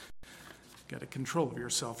Get a control of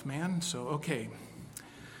yourself, man. So, okay.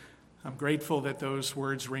 I'm grateful that those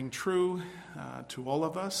words ring true to all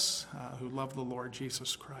of us who love the Lord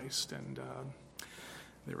Jesus Christ. And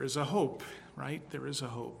there is a hope, right? There is a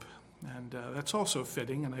hope. And that's also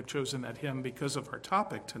fitting, and I've chosen that hymn because of our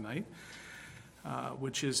topic tonight,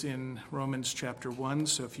 which is in Romans chapter 1.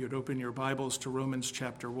 So if you'd open your Bibles to Romans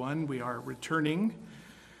chapter 1, we are returning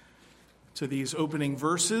to these opening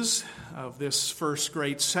verses of this first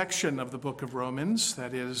great section of the book of Romans,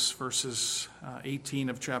 that is verses 18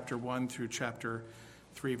 of chapter 1 through chapter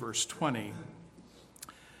 3, verse 20,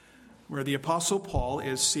 where the Apostle Paul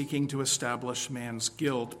is seeking to establish man's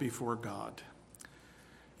guilt before God.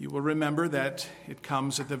 You will remember that it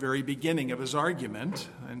comes at the very beginning of his argument,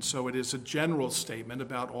 and so it is a general statement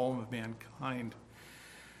about all of mankind.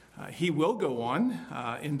 He will go on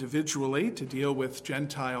individually to deal with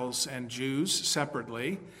Gentiles and Jews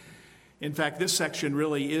separately. In fact, this section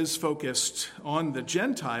really is focused on the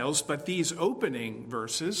Gentiles, but these opening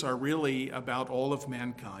verses are really about all of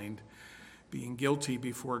mankind being guilty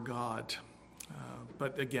before God.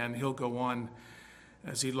 But again, he'll go on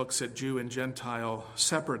as he looks at Jew and Gentile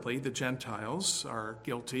separately. The Gentiles are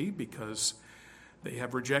guilty because they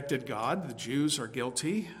have rejected God. The Jews are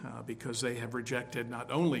guilty because they have rejected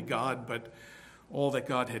not only God, but all that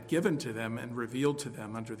God had given to them and revealed to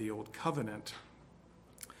them under the Old Covenant.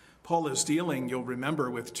 Paul is dealing, you'll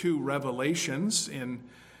remember, with two revelations in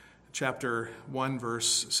chapter 1,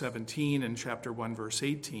 verse 17 and chapter 1, verse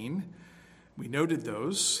 18. We noted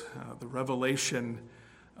those, the revelation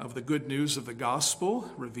of the good news of the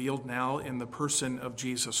gospel revealed now in the person of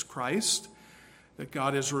Jesus Christ, that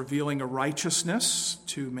God is revealing a righteousness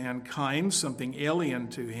to mankind, something alien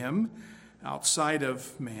to him, outside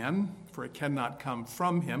of man, for it cannot come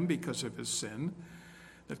from him because of his sin,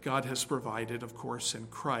 that God has provided, of course, in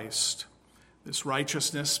Christ. This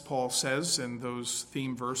righteousness, Paul says in those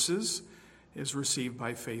theme verses, is received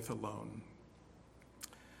by faith alone.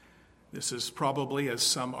 This is probably, as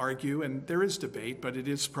some argue, and there is debate, but it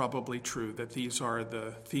is probably true that these are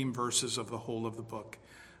the theme verses of the whole of the book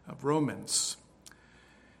of Romans.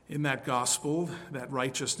 In that gospel, that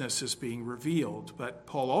righteousness is being revealed. But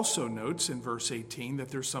Paul also notes in verse 18 that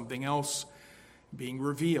there's something else being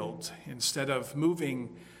revealed. Instead of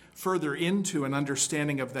moving further into an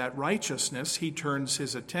understanding of that righteousness, he turns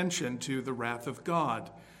his attention to the wrath of God,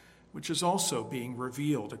 which is also being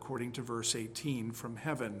revealed, according to verse 18, from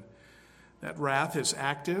heaven. That wrath is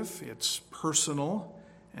active, it's personal,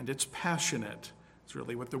 and it's passionate. It's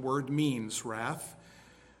really what the word means, wrath.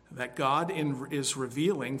 That God is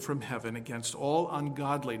revealing from heaven against all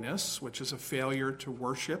ungodliness, which is a failure to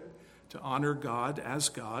worship, to honor God as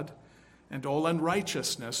God, and all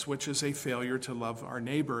unrighteousness, which is a failure to love our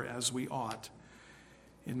neighbor as we ought.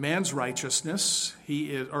 In man's righteousness,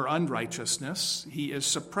 unrighteousness, he is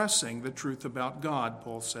suppressing the truth about God,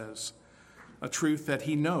 Paul says, a truth that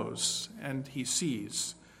he knows and he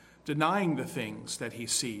sees, denying the things that he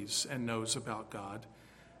sees and knows about God,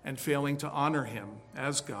 and failing to honor him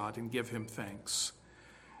as God and give him thanks.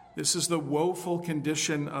 This is the woeful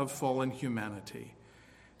condition of fallen humanity,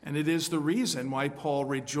 and it is the reason why Paul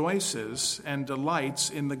rejoices and delights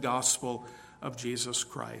in the gospel of Jesus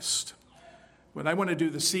Christ. What I want to do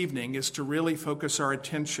this evening is to really focus our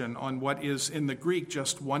attention on what is in the Greek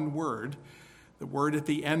just one word, the word at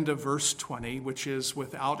the end of verse 20, which is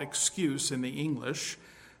without excuse in the English,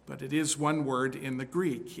 but it is one word in the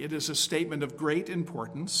Greek. It is a statement of great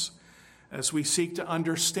importance as we seek to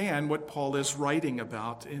understand what Paul is writing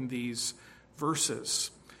about in these verses.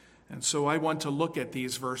 And so I want to look at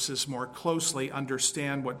these verses more closely,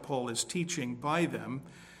 understand what Paul is teaching by them,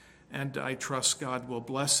 and I trust God will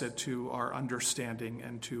bless it to our understanding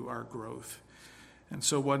and to our growth. And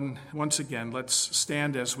so once again, let's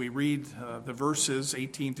stand as we read the verses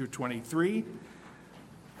 18 through 23.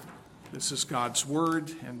 This is God's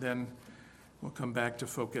word, and then we'll come back to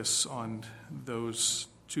focus on those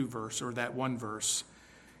two verses, or that one verse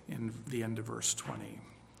in the end of verse 20.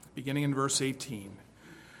 Beginning in verse 18,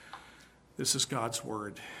 this is God's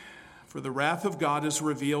word. For the wrath of God is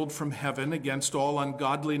revealed from heaven against all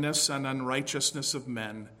ungodliness and unrighteousness of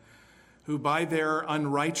men, who by their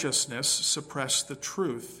unrighteousness suppress the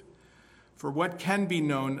truth. For what can be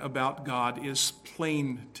known about God is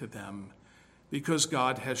plain to them, because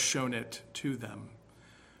God has shown it to them.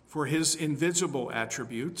 For his invisible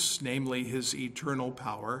attributes, namely his eternal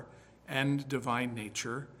power and divine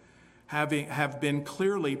nature, have been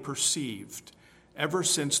clearly perceived ever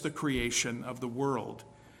since the creation of the world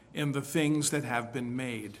in the things that have been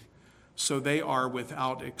made, so they are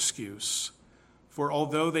without excuse. For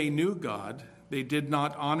although they knew God, they did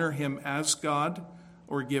not honor him as God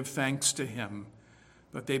or give thanks to him,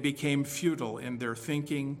 but they became futile in their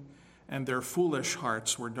thinking, and their foolish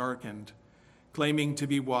hearts were darkened. Claiming to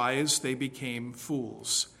be wise, they became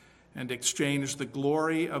fools, and exchanged the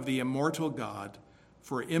glory of the immortal God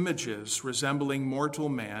for images resembling mortal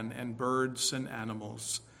man and birds and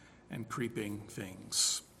animals and creeping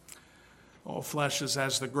things. All flesh is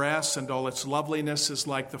as the grass, and all its loveliness is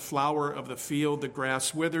like the flower of the field. The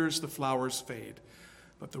grass withers, the flowers fade,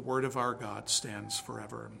 but the word of our God stands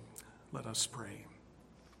forever. Let us pray.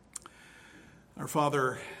 Our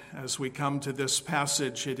Father, as we come to this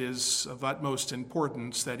passage, it is of utmost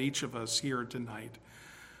importance that each of us here tonight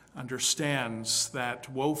understands that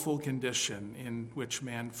woeful condition in which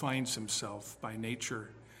man finds himself by nature,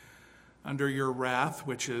 under your wrath,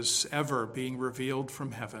 which is ever being revealed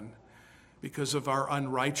from heaven because of our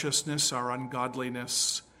unrighteousness, our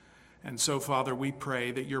ungodliness. And so, Father, we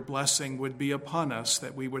pray that your blessing would be upon us,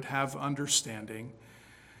 that we would have understanding,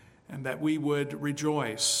 and that we would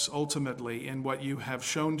rejoice ultimately in what you have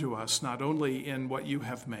shown to us, not only in what you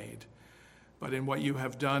have made, but in what you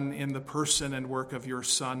have done in the person and work of your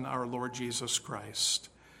Son, our Lord Jesus Christ.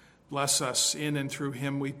 Bless us in and through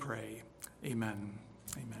him, we pray. Amen.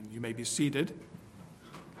 Amen. You may be seated.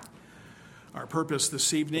 Our purpose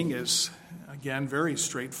this evening is, again, very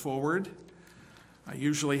straightforward. I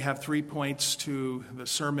usually have 3 points to the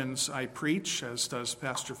sermons I preach, as does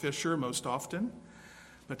Pastor Fisher most often.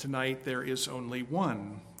 But tonight there is only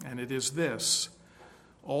one, and it is this: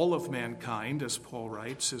 all of mankind, as Paul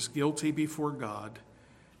writes, is guilty before God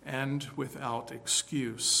and without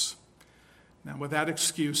excuse. Now, without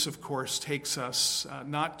excuse, of course, takes us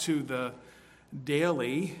not to the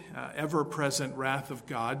daily, ever-present wrath of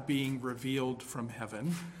God being revealed from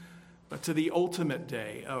heaven, but to the ultimate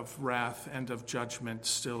day of wrath and of judgment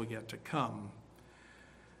still yet to come.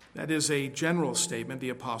 That is a general statement the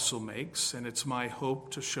apostle makes, and it's my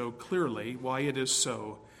hope to show clearly why it is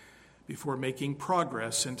so before making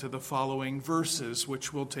progress into the following verses,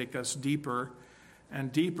 which will take us deeper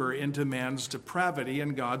and deeper into man's depravity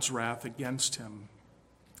and God's wrath against him.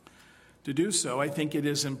 To do so, I think it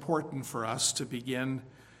is important for us to begin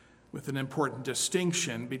with an important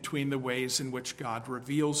distinction between the ways in which God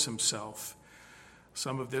reveals himself.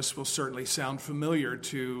 Some of this will certainly sound familiar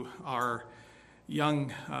to our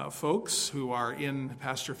young folks who are in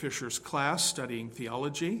Pastor Fisher's class studying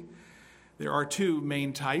theology. There are 2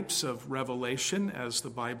 main types of revelation as the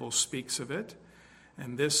Bible speaks of it,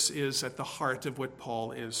 and this is at the heart of what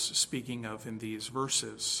Paul is speaking of in these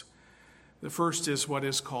verses. The first is what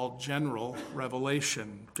is called general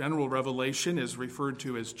revelation. General revelation is referred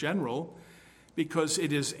to as general because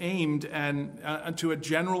it is aimed to a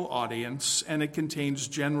general audience, and it contains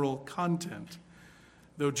general content.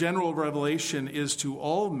 Though general revelation is to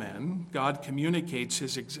all men, God communicates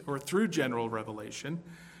through general revelation,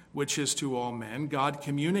 which is to all men, God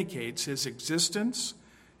communicates his existence,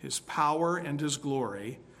 his power, and his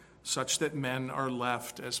glory, such that men are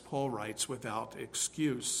left, as Paul writes, without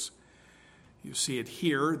excuse. You see it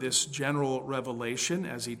here, this general revelation,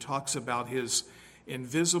 as he talks about his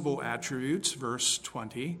invisible attributes, verse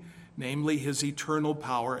 20, namely his eternal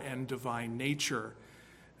power and divine nature.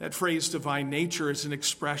 That phrase, divine nature, is an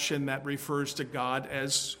expression that refers to God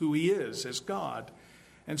as who he is, as God.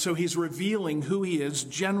 And so he's revealing who he is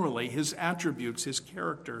generally, his attributes, his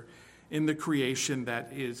character in the creation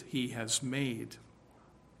that he has made.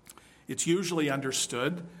 It's usually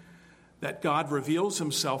understood that God reveals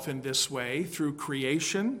himself in this way through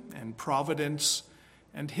creation and providence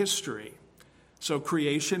and history. So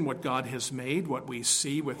creation, what God has made, what we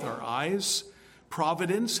see with our eyes;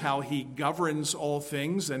 providence, how he governs all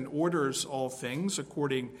things and orders all things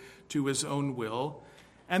according to his own will;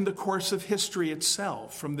 and the course of history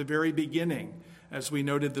itself, from the very beginning, as we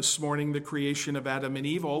noted this morning, the creation of Adam and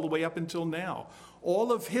Eve, all the way up until now.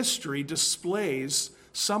 All of history displays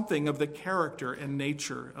something of the character and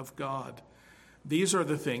nature of God. These are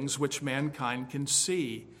the things which mankind can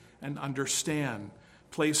see and understand,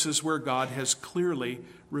 places where God has clearly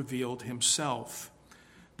revealed himself.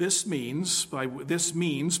 This means by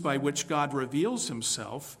which God reveals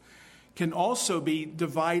himself can also be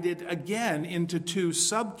divided again into 2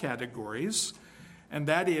 subcategories, and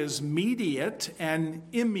that is mediate and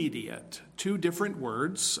immediate. 2 different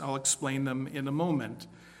words. I'll explain them in a moment.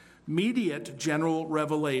 Mediate general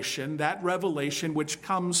revelation, that revelation which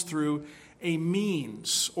comes through a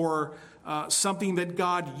means or something that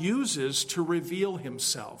God uses to reveal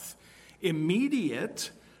himself.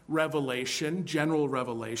 Immediate revelation, general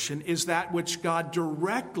revelation, is that which God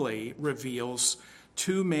directly reveals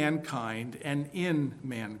to mankind and in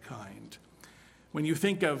mankind. When you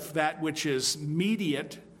think of that which is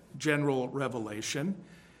mediate general revelation,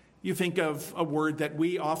 you think of a word that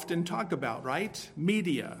we often talk about, right?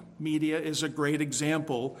 Media. Media is a great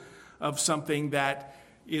example of something that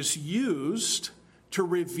is used to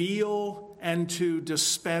reveal and to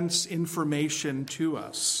dispense information to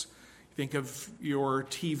us. Think of your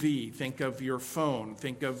TV, think of your phone,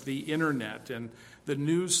 think of the internet and the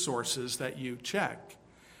news sources that you check.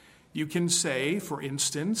 You can say, for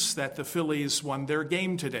instance, that the Phillies won their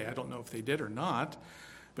game today. I don't know if they did or not,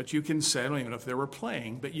 but you can say, I don't even know if they were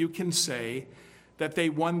playing, but you can say that they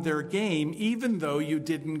won their game even though you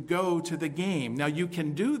didn't go to the game. Now, you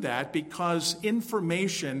can do that because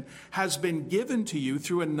information has been given to you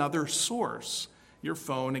through another source. Your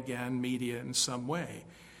phone, again, media in some way.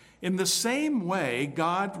 In the same way,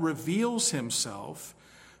 God reveals himself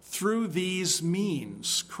through these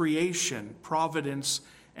means, creation, providence,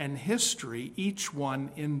 and history, each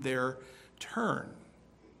one in their turn.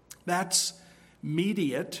 That's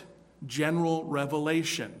mediate general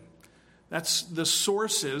revelation. That's the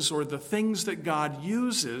sources or the things that God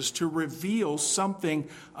uses to reveal something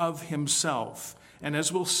of himself. And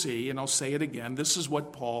as we'll see, and I'll say it again, this is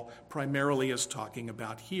what Paul primarily is talking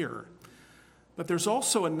about here. But there's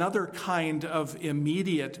also another kind of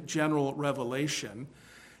immediate general revelation,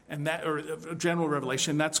 and that, or general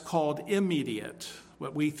revelation, that's called immediate.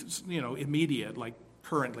 What we, immediate, like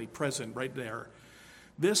currently, present, right there.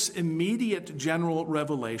 This immediate general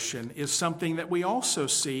revelation is something that we also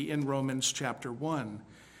see in Romans chapter 1.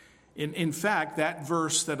 In fact, that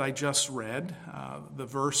verse that I just read, the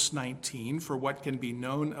verse 19, for what can be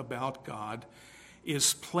known about God,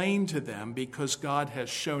 is plain to them because God has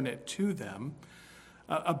shown it to them.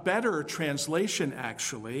 A better translation,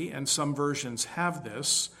 actually, and some versions have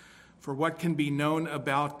this, for what can be known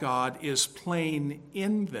about God is plain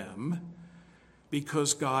in them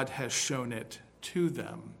because God has shown it to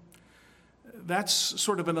them. That's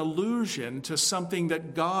sort of an allusion to something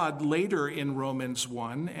that God later in Romans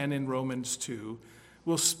 1 and in Romans 2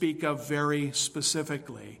 will speak of very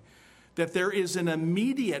specifically, that there is an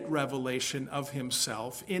immediate revelation of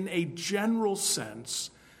himself in a general sense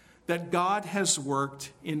that God has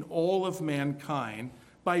worked in all of mankind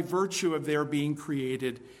by virtue of their being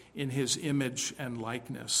created in his image and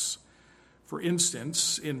likeness. For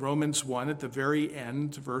instance, in Romans 1 at the very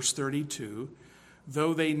end, verse 32,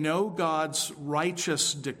 though they know God's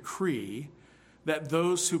righteous decree that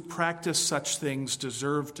those who practice such things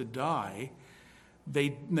deserve to die,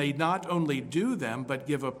 they not only do them, but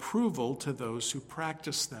give approval to those who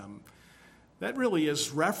practice them. That really is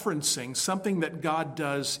referencing something that God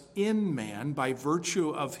does in man by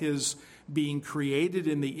virtue of his being created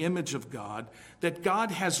in the image of God, that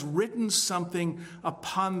God has written something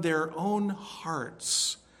upon their own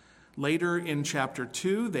hearts. Later in chapter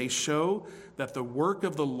 2, they show that the work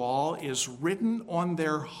of the law is written on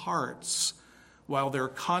their hearts, while their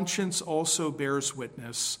conscience also bears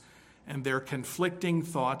witness, and their conflicting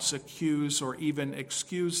thoughts accuse or even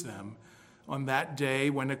excuse them on that day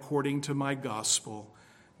when, according to my gospel,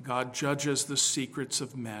 God judges the secrets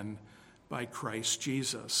of men by Christ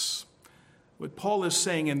Jesus. What Paul is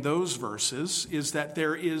saying in those verses is that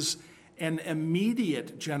there is an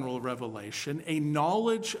immediate general revelation, a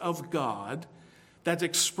knowledge of God that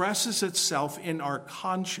expresses itself in our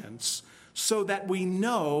conscience so that we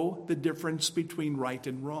know the difference between right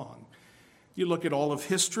and wrong. You look at all of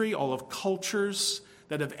history, all of cultures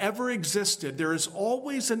that have ever existed, there is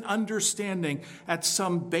always an understanding at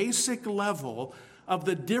some basic level of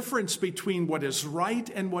the difference between what is right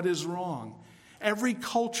and what is wrong. Every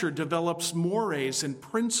culture develops mores and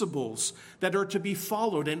principles that are to be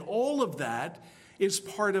followed, and all of that is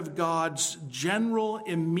part of God's general,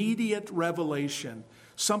 immediate revelation,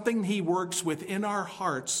 something he works within our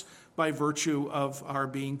hearts by virtue of our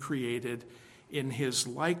being created in his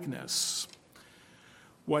likeness.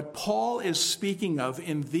 What Paul is speaking of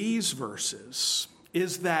in these verses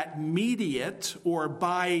is that mediate, or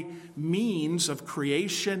by means of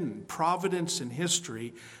creation, providence, and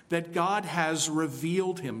history, that God has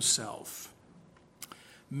revealed himself.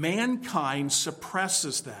 Mankind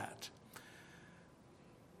suppresses that.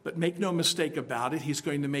 But make no mistake about it, he's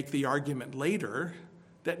going to make the argument later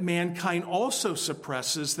that mankind also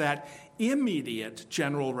suppresses that immediate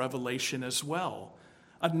general revelation as well.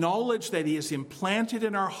 A knowledge that he has implanted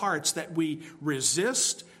in our hearts that we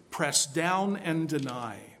resist, press down, and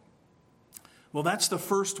deny. Well, that's the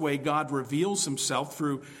first way God reveals himself,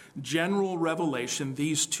 through general revelation,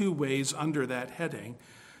 these two ways under that heading.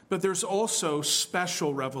 But there's also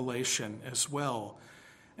special revelation as well.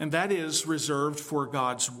 And that is reserved for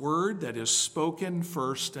God's word that is spoken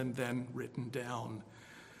first and then written down.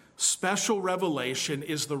 Special revelation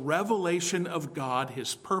is the revelation of God,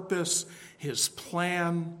 his purpose, his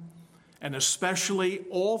plan, and especially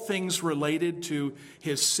all things related to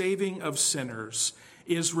his saving of sinners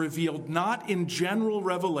is revealed not in general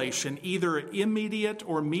revelation, either immediate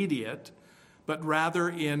or mediate, but rather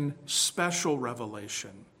in special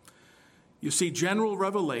revelation. You see, general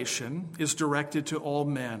revelation is directed to all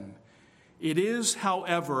men. It is,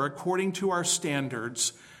 however, according to our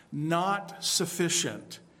standards, not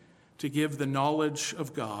sufficient to give the knowledge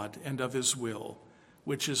of God and of his will,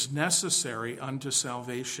 which is necessary unto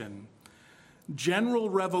salvation. General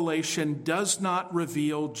revelation does not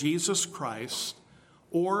reveal Jesus Christ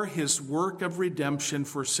or his work of redemption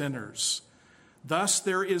for sinners. Thus,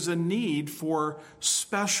 there is a need for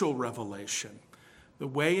special revelation, the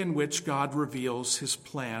way in which God reveals his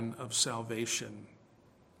plan of salvation.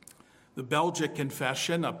 The Belgic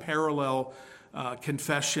Confession, a parallel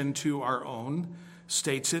confession to our own,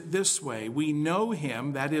 states it this way: we know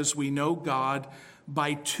him, that is, we know God,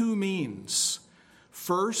 by two means.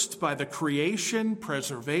 First, by the creation,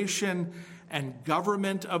 preservation, and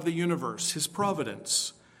government of the universe, his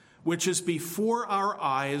providence, which is before our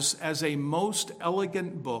eyes as a most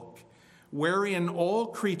elegant book, wherein all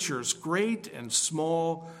creatures, great and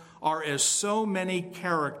small, are as so many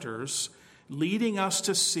characters, leading us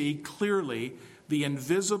to see clearly the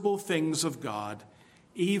invisible things of God,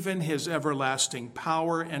 even his everlasting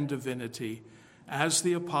power and divinity, as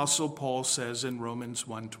the Apostle Paul says in Romans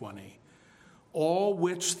 1:20. All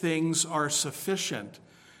which things are sufficient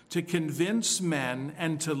to convince men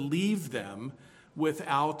and to leave them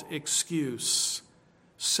without excuse.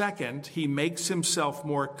 Second, he makes himself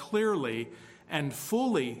more clearly and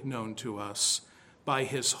fully known to us by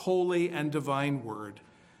his holy and divine word.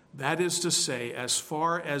 That is to say, as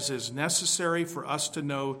far as is necessary for us to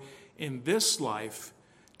know in this life,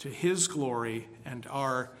 to his glory and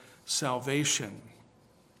our salvation.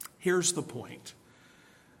 Here's the point.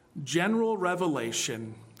 General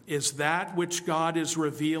revelation is that which God is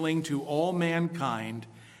revealing to all mankind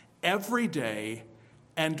every day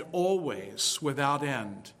and always without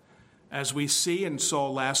end. As we see and saw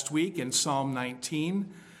last week in Psalm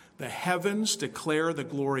 19, the heavens declare the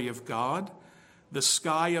glory of God. The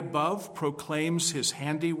sky above proclaims his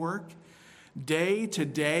handiwork. Day to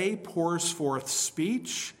day pours forth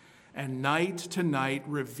speech, and night to night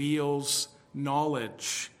reveals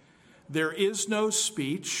knowledge. There is no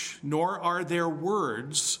speech, nor are there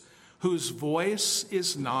words, whose voice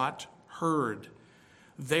is not heard.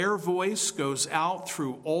 Their voice goes out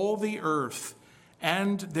through all the earth,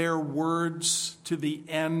 and their words to the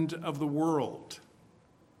end of the world.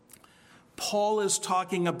 Paul is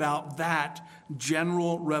talking about that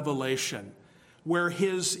general revelation, where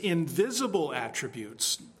his invisible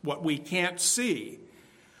attributes, what we can't see,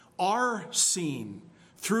 are seen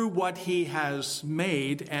through what he has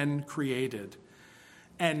made and created.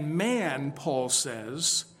 And man, Paul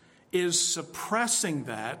says, is suppressing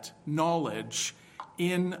that knowledge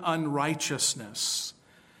in unrighteousness.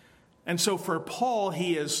 And so for Paul,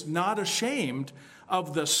 he is not ashamed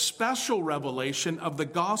of the special revelation of the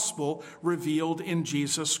gospel revealed in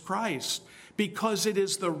Jesus Christ, because it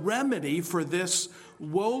is the remedy for this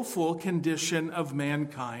woeful condition of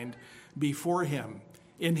mankind before him,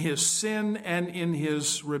 in his sin and in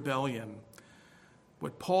his rebellion.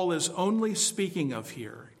 What Paul is only speaking of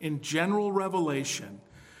here, in general revelation,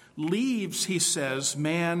 leaves, he says,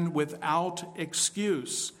 man without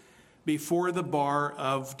excuse before the bar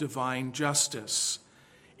of divine justice.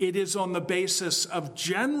 It is on the basis of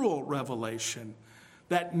general revelation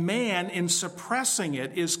that man, in suppressing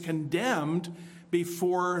it, is condemned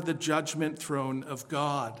before the judgment throne of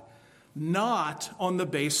God, not on the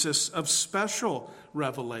basis of special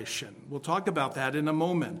revelation. We'll talk about that in a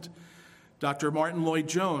moment. Dr. Martin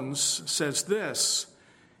Lloyd-Jones says this: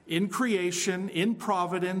 in creation, in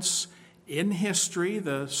providence, in history,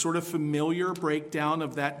 the sort of familiar breakdown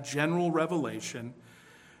of that general revelation,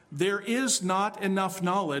 there is not enough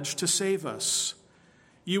knowledge to save us.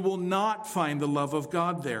 You will not find the love of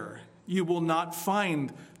God there. You will not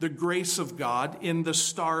find the grace of God in the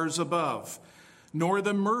stars above, nor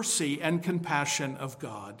the mercy and compassion of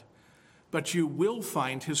God. But you will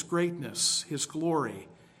find his greatness, his glory,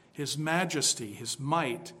 his majesty, his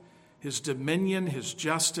might, his dominion, his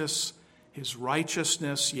justice, his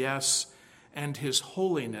righteousness, yes, and his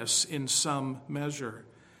holiness in some measure.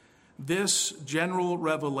 This general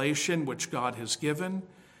revelation which God has given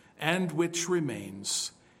and which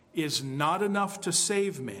remains is not enough to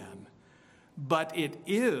save man, but it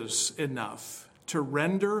is enough to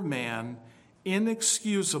render man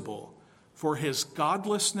inexcusable for his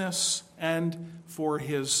godlessness and for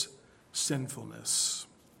his sinfulness.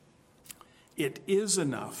 It is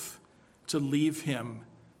enough to leave him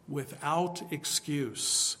without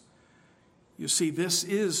excuse. You see, this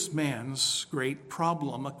is man's great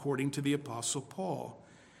problem, according to the Apostle Paul.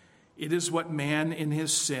 It is what man in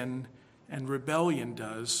his sin and rebellion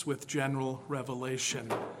does with general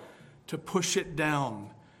revelation, to push it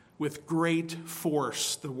down with great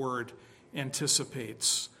force, the word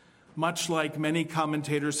anticipates. Much like many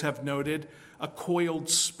commentators have noted, a coiled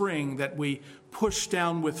spring that we push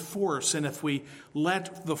down with force, and if we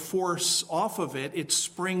let the force off of it, it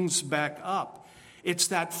springs back up. It's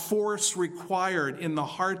that force required in the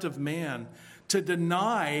heart of man to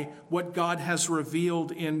deny what God has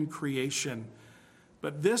revealed in creation.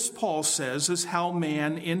 But this, Paul says, is how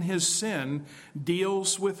man in his sin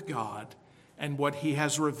deals with God and what he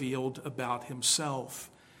has revealed about himself.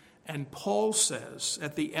 And Paul says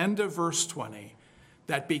at the end of verse 20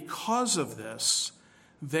 that because of this,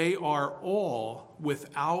 they are all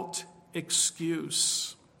without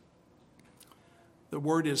excuse. The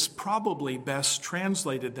word is probably best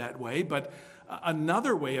translated that way, but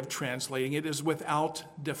another way of translating it is without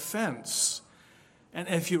defense. And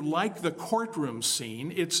if you like the courtroom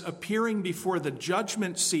scene, it's appearing before the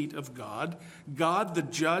judgment seat of God, God the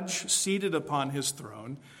judge seated upon his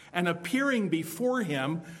throne, and appearing before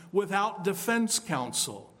him without defense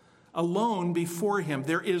counsel, alone before him.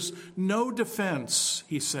 There is no defense,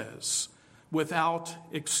 he says, without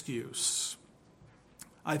excuse.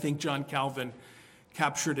 I think John Calvin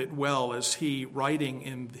captured it well as he, writing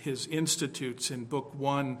in his Institutes in Book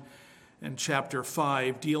 1 and Chapter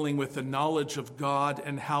 5, dealing with the knowledge of God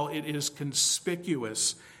and how it is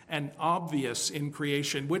conspicuous and obvious in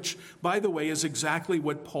creation, which, by the way, is exactly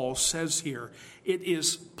what Paul says here. It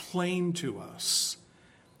is plain to us.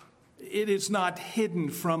 It is not hidden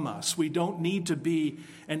from us. We don't need to be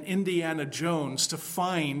an Indiana Jones to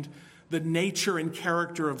find the nature and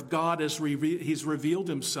character of God as he's revealed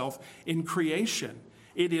himself in creation.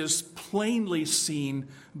 It is plainly seen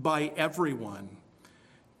by everyone.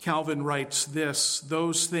 Calvin writes this: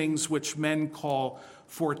 those things which men call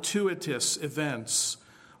fortuitous events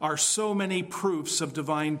are so many proofs of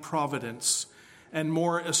divine providence, and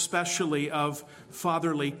more especially of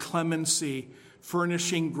fatherly clemency,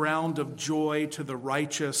 furnishing ground of joy to the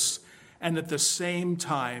righteous, and at the same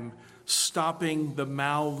time stopping the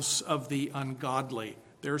mouths of the ungodly.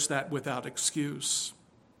 There's that without excuse.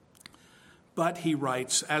 But, he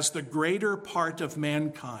writes, as the greater part of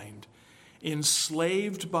mankind,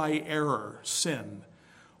 enslaved by error, sin,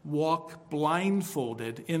 walk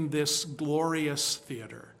blindfolded in this glorious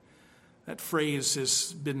theater. That phrase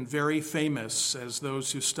has been very famous as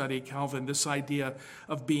those who study Calvin, this idea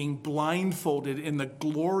of being blindfolded in the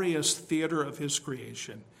glorious theater of his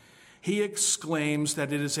creation. He exclaims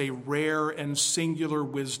that it is a rare and singular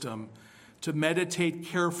wisdom to meditate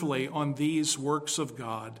carefully on these works of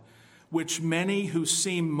God, which many who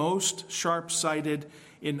seem most sharp-sighted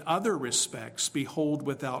in other respects behold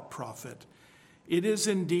without profit. It is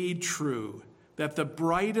indeed true that the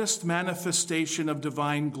brightest manifestation of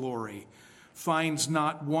divine glory finds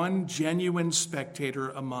not one genuine spectator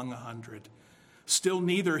among 100. Still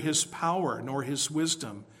neither his power nor his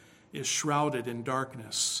wisdom is shrouded in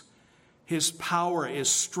darkness. His power is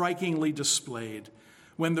strikingly displayed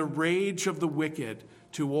when the rage of the wicked,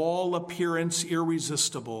 to all appearance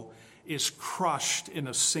irresistible, is crushed in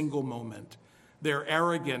a single moment. Their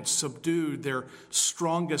arrogance subdued, their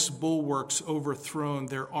strongest bulwarks overthrown,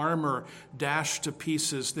 their armor dashed to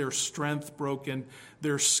pieces, their strength broken,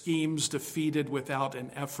 their schemes defeated without an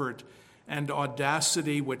effort, and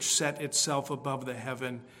audacity which set itself above the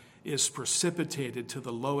heaven is precipitated to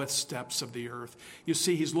the lowest depths of the earth. You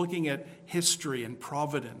see, he's looking at history and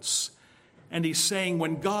providence. And he's saying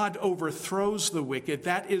when God overthrows the wicked,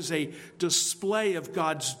 that is a display of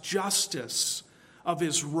God's justice, of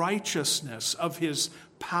his righteousness, of his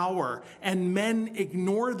power. And men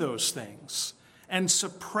ignore those things and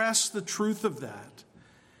suppress the truth of that.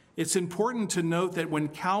 It's important to note that when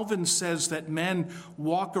Calvin says that men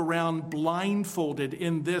walk around blindfolded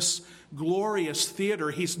in this glorious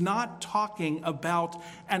theater, he's not talking about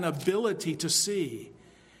an ability to see.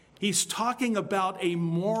 He's talking about a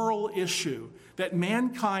moral issue that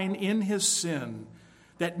mankind in his sin,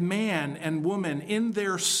 that man and woman in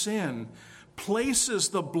their sin places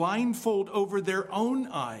the blindfold over their own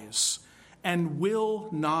eyes and will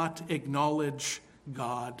not acknowledge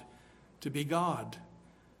God to be God,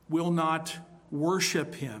 will not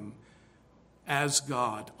worship him as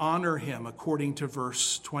God, honor him according to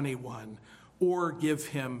verse 21, or give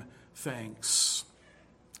him thanks.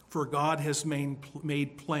 For God has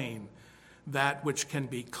made plain that which can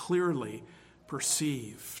be clearly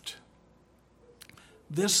perceived.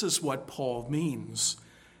 This is what Paul means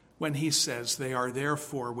when he says they are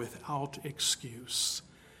therefore without excuse.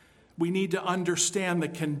 We need to understand the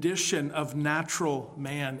condition of natural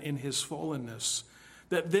man in his fallenness,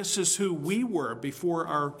 that this is who we were before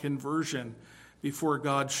our conversion, before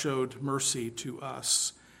God showed mercy to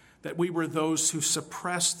us, that we were those who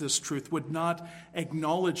suppressed this truth, would not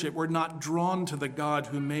acknowledge it, were not drawn to the God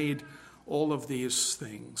who made all of these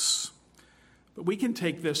things. But we can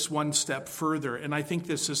take this one step further, and I think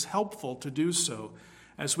this is helpful to do so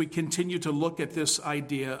as we continue to look at this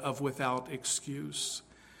idea of without excuse.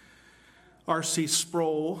 R.C.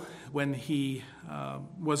 Sproul, when he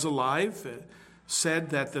was alive,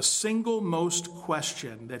 said that the single most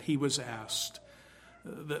question that he was asked,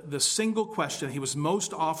 the single question he was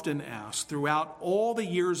most often asked throughout all the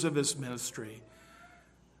years of his ministry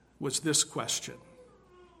was this question: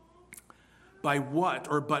 but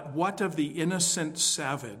what of the innocent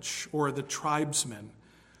savage or the tribesman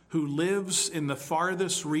who lives in the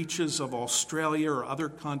farthest reaches of Australia or other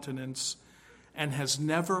continents and has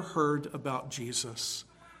never heard about Jesus?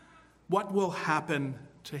 What will happen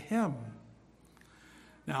to him?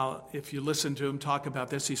 Now, if you listen to him talk about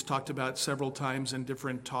this, he's talked about it several times in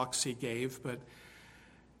different talks he gave, but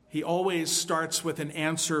he always starts with an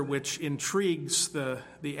answer which intrigues the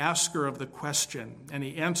asker of the question. And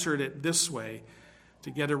he answered it this way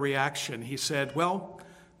to get a reaction. He said, well,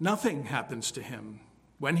 nothing happens to him.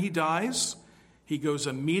 When he dies, he goes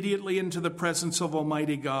immediately into the presence of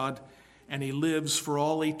Almighty God, and he lives for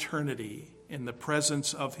all eternity in the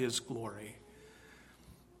presence of his glory.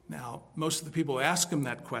 Now, most of the people who ask him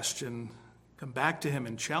that question come back to him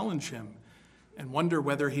and challenge him and wonder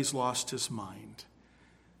whether he's lost his mind.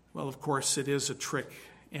 Well, of course, it is a trick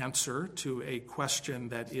answer to a question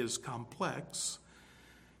that is complex,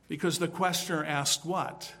 because the questioner asked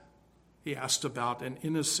what? He asked about an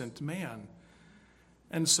innocent man.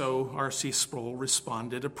 And so R.C. Sproul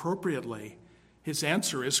responded appropriately. His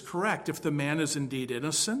answer is correct. If the man is indeed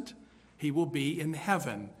innocent, he will be in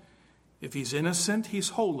heaven. If he's innocent, he's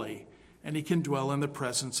holy, and he can dwell in the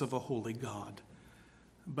presence of a holy God.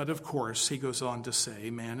 But of course, he goes on to say,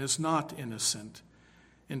 man is not innocent.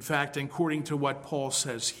 In fact, according to what Paul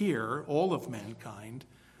says here, all of mankind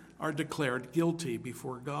are declared guilty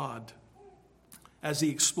before God. As he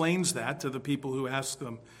explains that to the people who ask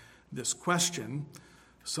them this question,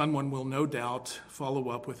 someone will no doubt follow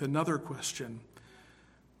up with another question.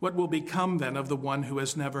 What will become then of the one who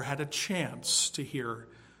has never had a chance to hear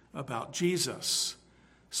about Jesus?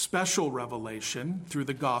 Special revelation through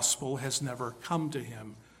the gospel has never come to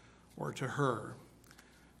him or to her.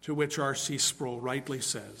 To which R.C. Sproul rightly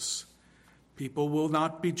says, people will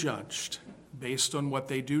not be judged based on what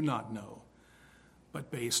they do not know, but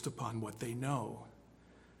based upon what they know.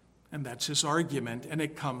 And that's his argument, and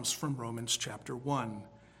it comes from Romans chapter 1.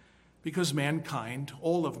 Because mankind,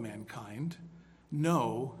 all of mankind,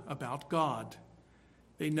 know about God.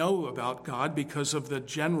 They know about God because of the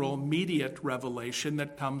general, immediate revelation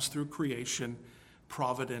that comes through creation,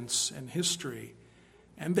 providence, and history.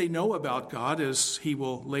 And they know about God, as he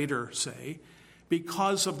will later say,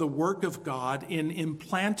 because of the work of God in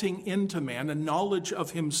implanting into man a knowledge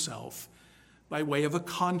of himself by way of a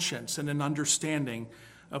conscience and an understanding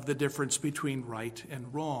of the difference between right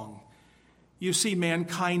and wrong. You see,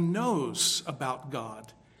 mankind knows about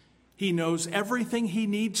God. He knows everything he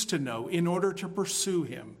needs to know in order to pursue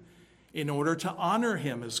him, in order to honor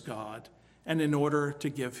him as God, and in order to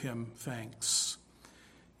give him thanks.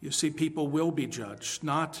 You see, people will be judged,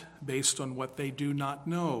 not based on what they do not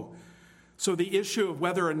know. So the issue of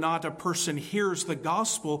whether or not a person hears the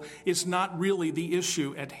gospel is not really the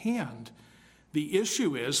issue at hand. The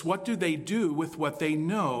issue is, what do they do with what they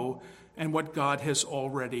know and what God has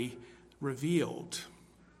already revealed?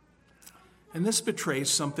 And this betrays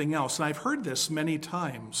something else. And I've heard this many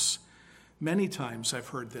times. Many times I've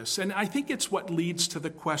heard this. And I think it's what leads to the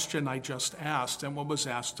question I just asked and what was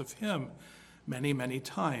asked of him many, many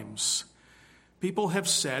times. People have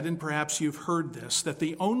said, and perhaps you've heard this, that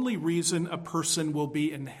the only reason a person will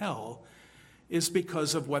be in hell is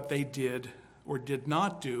because of what they did or did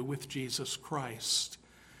not do with Jesus Christ.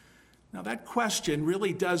 Now that question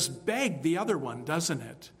really does beg the other one, doesn't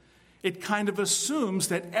it? It kind of assumes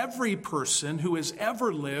that every person who has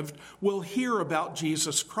ever lived will hear about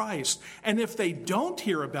Jesus Christ. And if they don't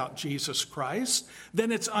hear about Jesus Christ,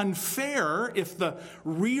 then it's unfair if the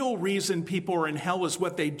real reason people are in hell is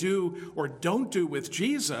what they do or don't do with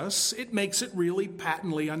Jesus. It makes it really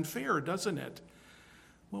patently unfair, doesn't it?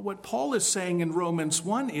 Well, what Paul is saying in Romans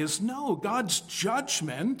 1 is, no, God's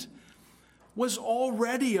judgment was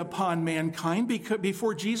already upon mankind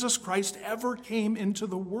before Jesus Christ ever came into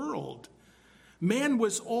the world. Man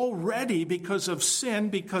was already, because of sin,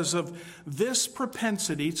 because of this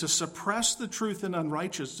propensity to suppress the truth and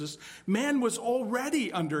unrighteousness, man was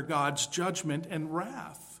already under God's judgment and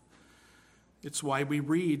wrath. It's why we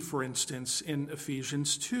read, for instance, in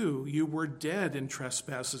Ephesians 2, you were dead in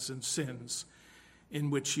trespasses and sins, in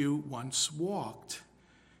which you once walked.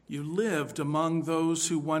 You lived among those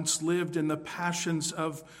who once lived in the passions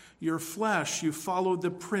of your flesh. You followed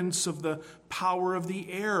the prince of the power of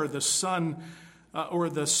the air, the son or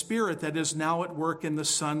the spirit that is now at work in the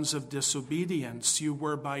sons of disobedience. You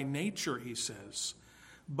were by nature, he says,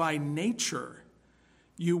 by nature,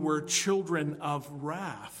 you were children of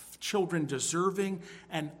wrath, children deserving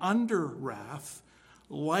and under wrath,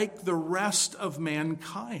 like the rest of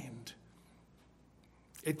mankind.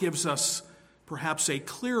 It gives us perhaps a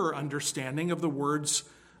clearer understanding of the words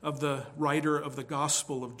of the writer of the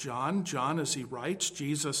Gospel of John, John as he writes,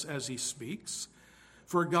 Jesus as he speaks.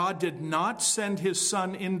 For God did not send his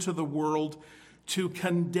Son into the world to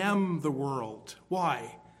condemn the world.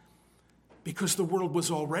 Why? Because the world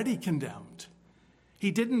was already condemned.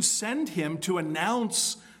 He didn't send him to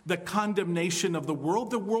announce the condemnation of the world.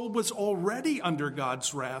 The world was already under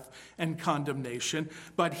God's wrath and condemnation,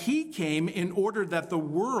 but he came in order that the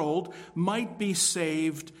world might be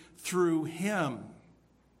saved through him.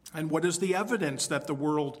 And what is the evidence that the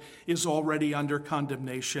world is already under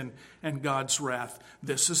condemnation and God's wrath?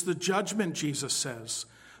 This is the judgment, Jesus says.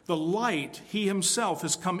 The light, he himself,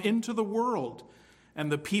 has come into the world,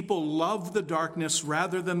 and the people loved the darkness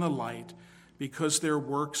rather than the light because their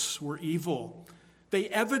works were evil. They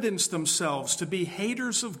evidenced themselves to be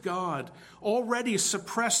haters of God, already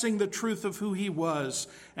suppressing the truth of who he was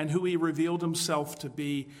and who he revealed himself to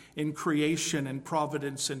be in creation and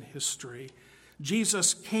providence and history.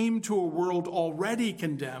 Jesus came to a world already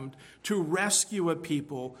condemned to rescue a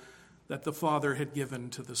people that the Father had given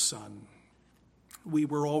to the Son. We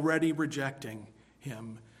were already rejecting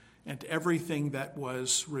him and everything that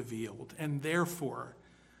was revealed. And therefore,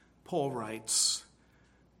 Paul writes,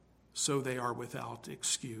 so they are without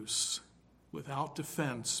excuse, without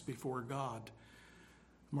defense before God.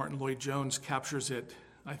 Martin Lloyd-Jones captures it,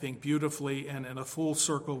 I think, beautifully and in a full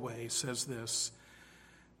circle way, says this.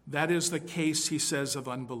 That is the case, he says, of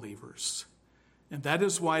unbelievers. And that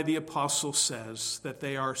is why the apostle says that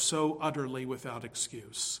they are so utterly without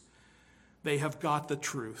excuse. They have got the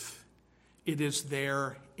truth. It is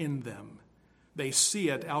there in them. They see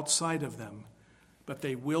it outside of them, but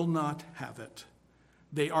they will not have it.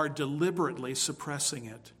 They are deliberately suppressing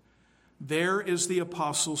it. There is the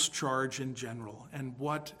apostle's charge in general, and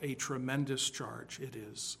what a tremendous charge it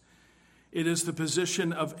is. It is the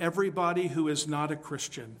position of everybody who is not a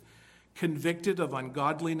Christian, convicted of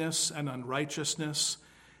ungodliness and unrighteousness,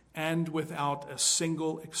 and without a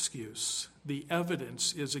single excuse. The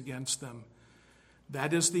evidence is against them.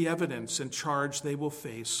 That is the evidence and charge they will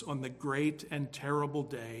face on the great and terrible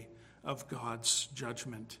day of God's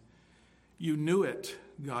judgment. You knew it,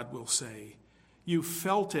 God will say. You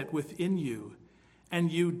felt it within you, and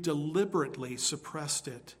you deliberately suppressed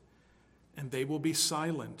it, and they will be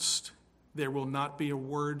silenced. There will not be a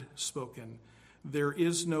word spoken. There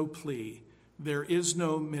is no plea. There is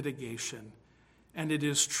no mitigation. And it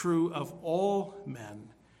is true of all men,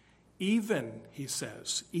 even, he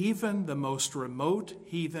says, even the most remote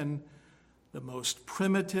heathen, the most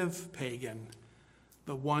primitive pagan,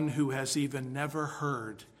 the one who has even never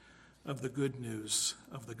heard of the good news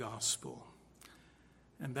of the gospel.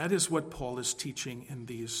 And that is what Paul is teaching in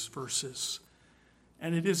these verses.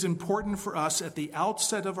 And it is important for us at the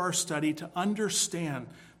outset of our study to understand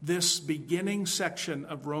this beginning section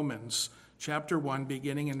of Romans, chapter 1,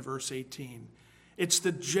 beginning in verse 18. It's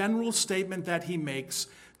the general statement that he makes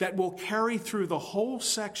that will carry through the whole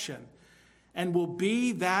section and will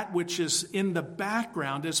be that which is in the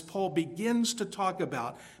background as Paul begins to talk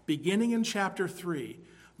about, beginning in chapter 3,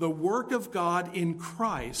 the work of God in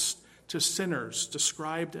Christ to sinners,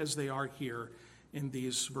 described as they are here in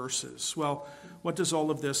these verses. Well, what does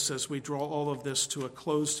all of this, as we draw all of this to a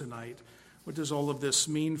close tonight, what does all of this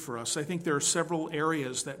mean for us? I think there are several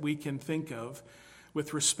areas that we can think of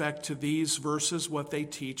with respect to these verses, what they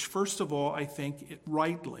teach. First of all, I think it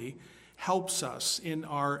rightly helps us in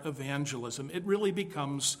our evangelism. It really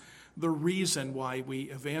becomes the reason why we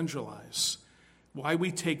evangelize, why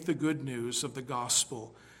we take the good news of the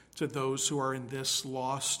gospel to those who are in this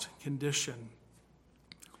lost condition.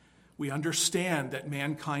 We understand that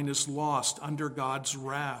mankind is lost under God's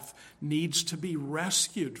wrath, needs to be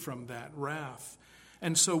rescued from that wrath.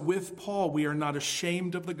 And so with Paul, we are not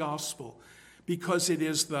ashamed of the gospel because it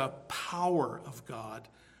is the power of God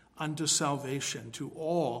unto salvation to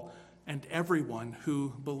all and everyone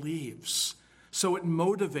who believes. So it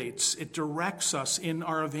motivates, it directs us in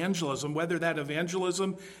our evangelism, whether that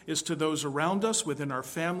evangelism is to those around us, within our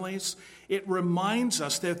families. It reminds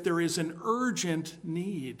us that there is an urgent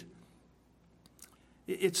need.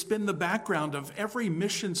 It's been the background of every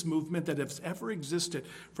missions movement that has ever existed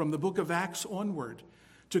from the book of Acts onward,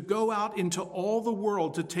 to go out into all the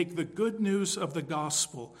world to take the good news of the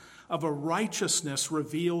gospel, of a righteousness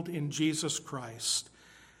revealed in Jesus Christ,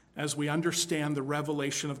 as we understand the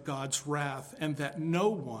revelation of God's wrath, and that no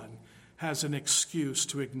one has an excuse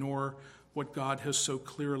to ignore what God has so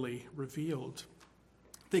clearly revealed.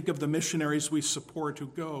 Think of the missionaries we support who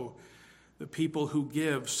go, the people who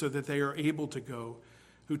give so that they are able to go,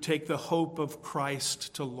 who take the hope of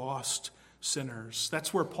Christ to lost sinners.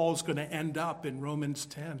 That's where Paul's going to end up in Romans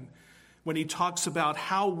 10, when he talks about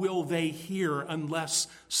how will they hear unless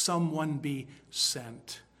someone be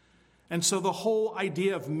sent. And so the whole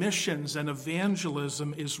idea of missions and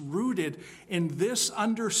evangelism is rooted in this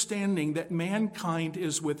understanding that mankind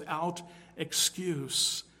is without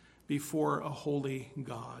excuse before a holy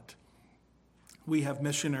God. We have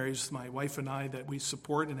missionaries, my wife and I, that we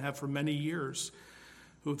support and have for many years,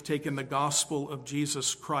 who have taken the gospel of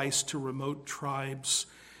Jesus Christ to remote tribes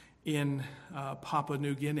in Papua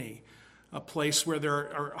New Guinea, a place where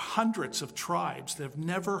there are hundreds of tribes that have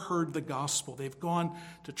never heard the gospel. They've gone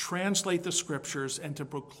to translate the scriptures and to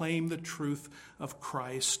proclaim the truth of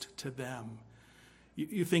Christ to them.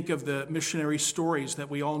 You think of the missionary stories that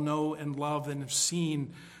we all know and love and have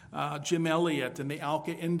seen, Jim Elliot and the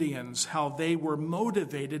Alka Indians, how they were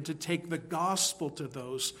motivated to take the gospel to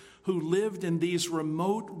those who lived in these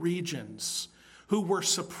remote regions, who were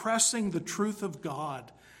suppressing the truth of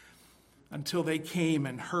God, until they came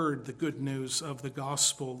and heard the good news of the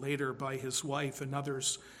gospel later by his wife and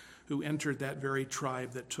others who entered that very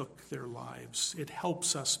tribe that took their lives. It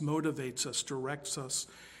helps us, motivates us, directs us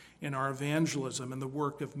in our evangelism and the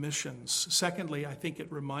work of missions. Secondly, I think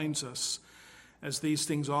it reminds us, as these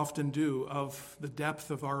things often do, of the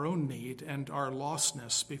depth of our own need and our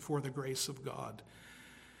lostness before the grace of God.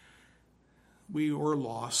 We were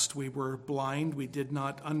lost. We were blind. We did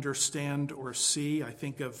not understand or see. I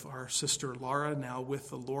think of our sister Laura, now with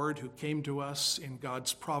the Lord, who came to us in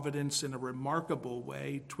God's providence in a remarkable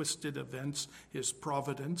way, twisted events, his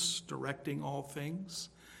providence, directing all things,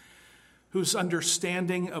 whose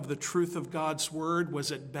understanding of the truth of God's word was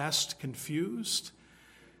at best confused,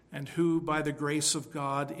 and who, by the grace of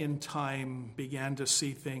God, in time began to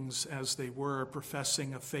see things as they were,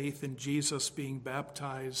 professing a faith in Jesus, being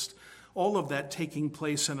baptized, all of that taking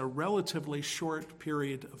place in a relatively short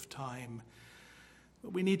period of time.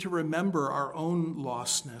 But we need to remember our own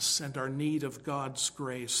lostness and our need of God's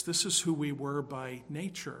grace. This is who we were by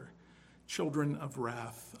nature, children of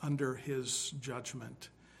wrath under his judgment.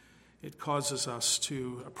 It causes us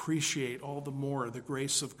to appreciate all the more the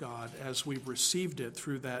grace of God as we've received it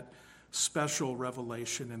through that special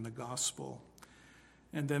revelation in the gospel.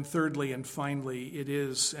 And then thirdly and finally, it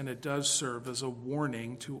is and it does serve as a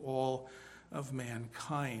warning to all of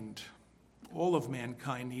mankind. All of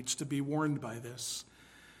mankind needs to be warned by this,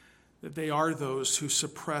 that they are those who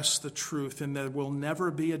suppress the truth, and there will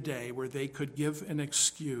never be a day where they could give an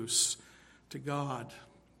excuse to God.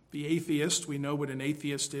 The atheist, we know what an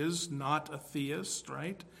atheist is, not a theist,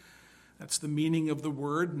 right? That's the meaning of the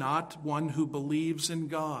word, not one who believes in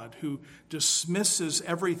God, who dismisses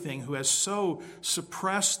everything, who has so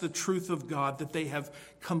suppressed the truth of God that they have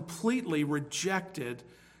completely rejected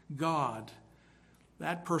God.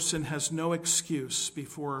 That person has no excuse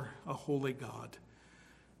before a holy God.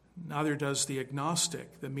 Neither does the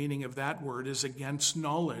agnostic. The meaning of that word is against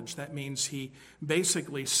knowledge. That means he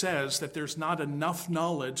basically says that there's not enough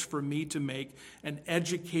knowledge for me to make an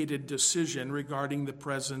educated decision regarding the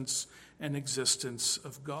presence and existence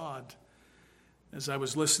of God. As I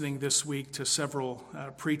was listening this week to several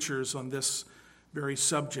preachers on this very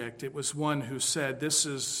subject, it was one who said this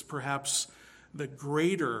is perhaps the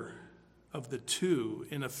greater of the two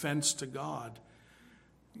in offense to God.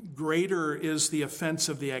 Greater is the offense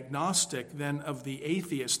of the agnostic than of the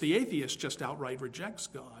atheist. The atheist just outright rejects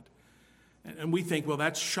God. And we think, well,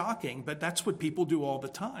 that's shocking, but that's what people do all the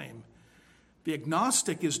time. The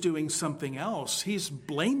agnostic is doing something else. He's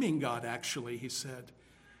blaming God, actually, he said.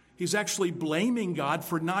 He's actually blaming God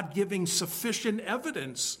for not giving sufficient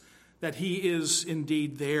evidence that he is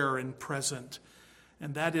indeed there and present.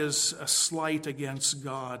 And that is a slight against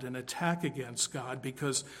God, an attack against God,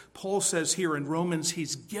 because Paul says here in Romans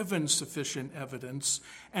he's given sufficient evidence,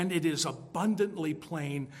 and it is abundantly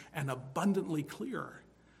plain and abundantly clear.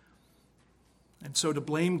 And so to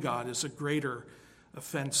blame God is a greater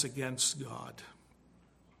offense against God.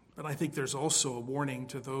 But I think there's also a warning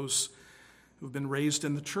to those who've been raised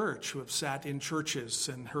in the church, who have sat in churches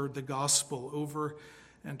and heard the gospel over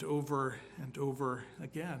and over and over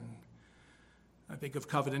again. I think of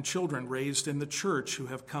covenant children raised in the church who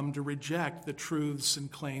have come to reject the truths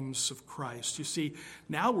and claims of Christ. You see,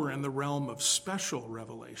 now we're in the realm of special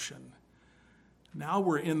revelation. Now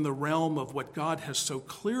we're in the realm of what God has so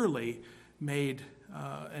clearly made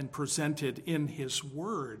and presented in his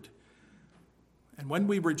word. And when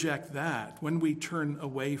we reject that, when we turn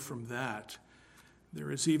away from that,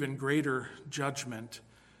 there is even greater judgment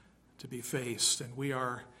to be faced, and we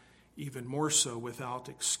are even more so without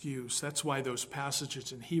excuse. That's why those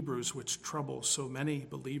passages in Hebrews which trouble so many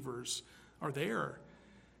believers are there.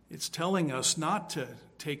 It's telling us not to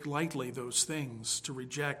take lightly those things, to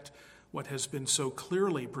reject what has been so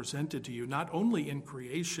clearly presented to you, not only in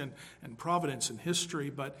creation and providence and history,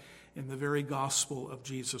 but in the very gospel of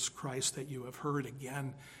Jesus Christ that you have heard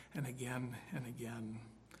again and again and again.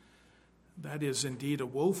 That is indeed a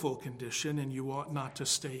woeful condition, and you ought not to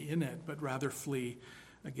stay in it, but rather flee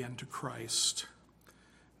again to Christ.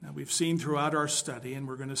 Now, we've seen throughout our study, and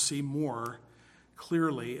we're going to see more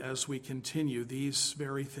clearly as we continue these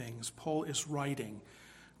very things. Paul is writing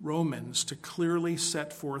Romans to clearly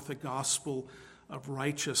set forth a gospel of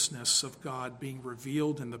righteousness of God being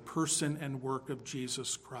revealed in the person and work of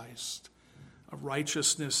Jesus Christ, of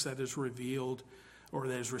righteousness that is revealed or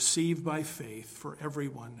that is received by faith for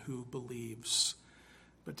everyone who believes.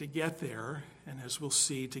 But to get there, and as we'll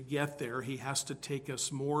see, to get there, he has to take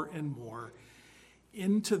us more and more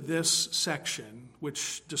into this section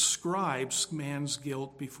which describes man's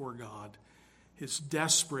guilt before God, his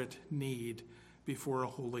desperate need before a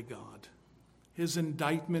holy God. His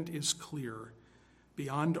indictment is clear,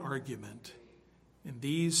 beyond argument. In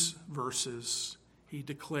these verses, he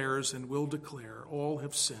declares and will declare, all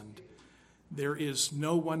have sinned. There is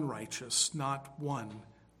no one righteous, not one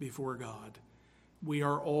before God. We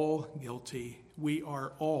are all guilty. We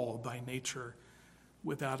are all by nature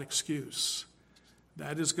without excuse.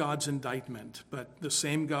 That is God's indictment, but the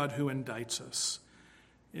same God who indicts us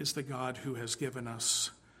is the God who has given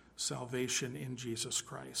us salvation in Jesus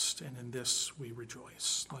Christ, and in this we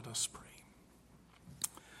rejoice. Let us pray.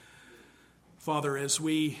 Father, as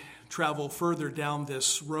we travel further down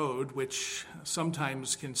this road, which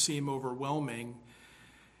sometimes can seem overwhelming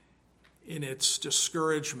in its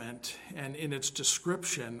discouragement and in its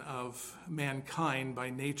description of mankind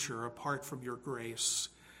by nature apart from your grace,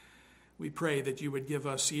 we pray that you would give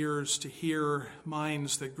us ears to hear,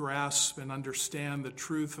 minds that grasp and understand the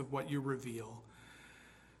truth of what you reveal,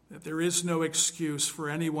 that there is no excuse for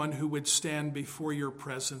anyone who would stand before your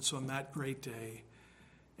presence on that great day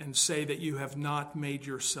and say that you have not made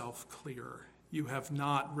yourself clear. You have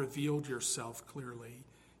not revealed yourself clearly.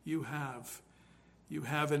 You have. You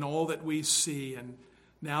have in all that we see, and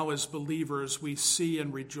now as believers we see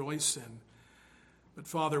and rejoice in. But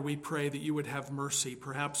Father, we pray that you would have mercy,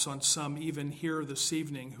 perhaps on some even here this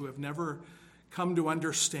evening who have never come to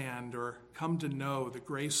understand or come to know the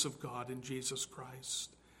grace of God in Jesus Christ.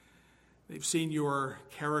 They've seen your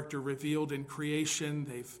character revealed in creation.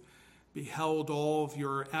 They've beheld all of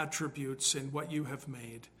your attributes in what you have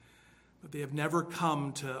made. But they have never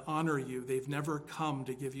come to honor you. They've never come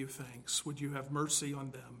to give you thanks. Would you have mercy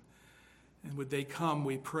on them? And would they come,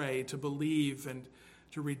 we pray, to believe and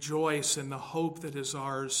to rejoice in the hope that is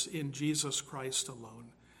ours in Jesus Christ alone.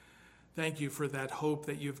 Thank you for that hope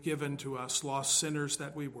that you've given to us, lost sinners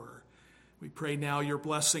that we were. We pray now your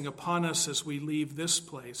blessing upon us as we leave this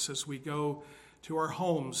place, as we go to our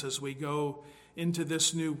homes, as we go into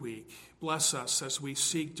this new week. Bless us as we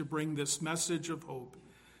seek to bring this message of hope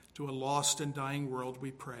to a lost and dying world,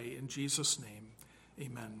 we pray. In Jesus' name,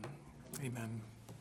 amen. Amen.